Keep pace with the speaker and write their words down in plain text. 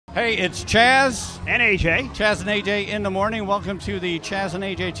Hey, it's Chaz. And AJ. Chaz and AJ in the morning. Welcome to the Chaz and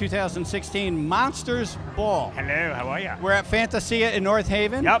AJ 2016 Monsters Ball. Hello, how are you? We're at Fantasia in North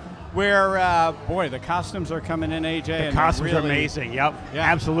Haven. Yep. Where, boy, the costumes are coming in, AJ. The costumes are amazing, yep. Yeah.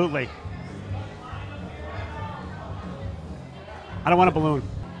 Absolutely. I don't want a balloon.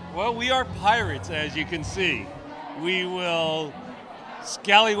 Well, we are pirates, as you can see. We will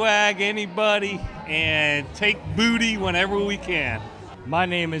scallywag anybody and take booty whenever we can. My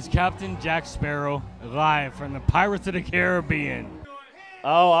name is Captain Jack Sparrow, live from the Pirates of the Caribbean.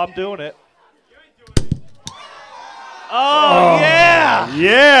 Oh, I'm doing it. Oh, yeah!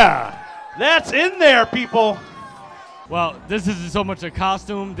 Yeah! That's in there, people. Well, this isn't so much a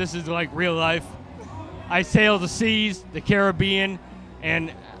costume. This is like real life. I sail the seas, the Caribbean,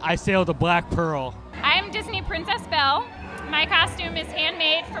 and I sail the Black Pearl. I'm Disney Princess Belle. My costume is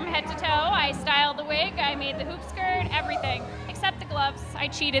handmade from head to toe. I styled the wig, I made the hoop skirt, everything, except the gloves. I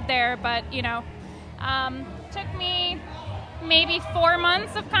cheated there, but you know, took me maybe 4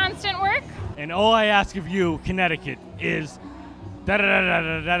 months of constant work. And all I ask of you, Connecticut, is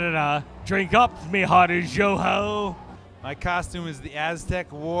da-da-da-da-da-da-da, drink up, me heart is yo-ho. My costume is the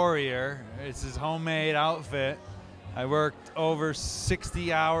Aztec Warrior. It's his homemade outfit. I worked over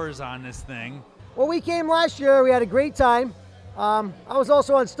 60 hours on this thing. Well, we came last year. We had a great time. I was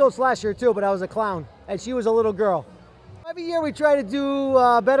also on stilts last year too, but I was a clown, and she was a little girl. Every year we try to do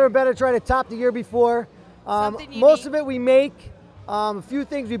better and better, try to top the year before. Most of it we make. A few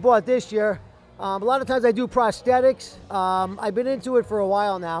things we bought this year. A lot of times I do prosthetics. I've been into it for a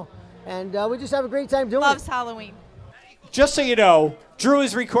while now, and we just have a great time doing it. Loves Halloween. Just so you know, Drew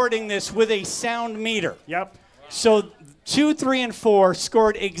is recording this with a sound meter. Yep. So 2, 3, and 4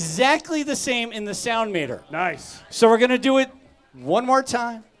 scored exactly the same in the sound meter. Nice. So we're going to do it one more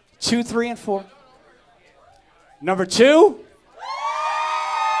time. 2, 3, and 4. Number 2.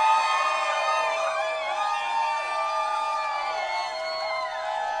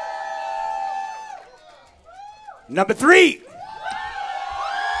 Number 3.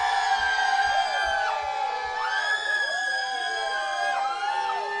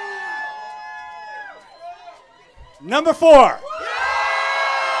 Number 4.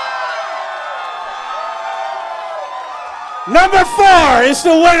 Number 4 is the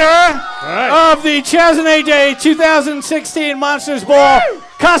winner of the Chaz and AJ 2016 Monsters Ball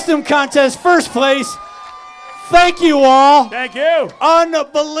Costume Contest, first place. Thank you all. Thank you.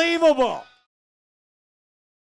 Unbelievable.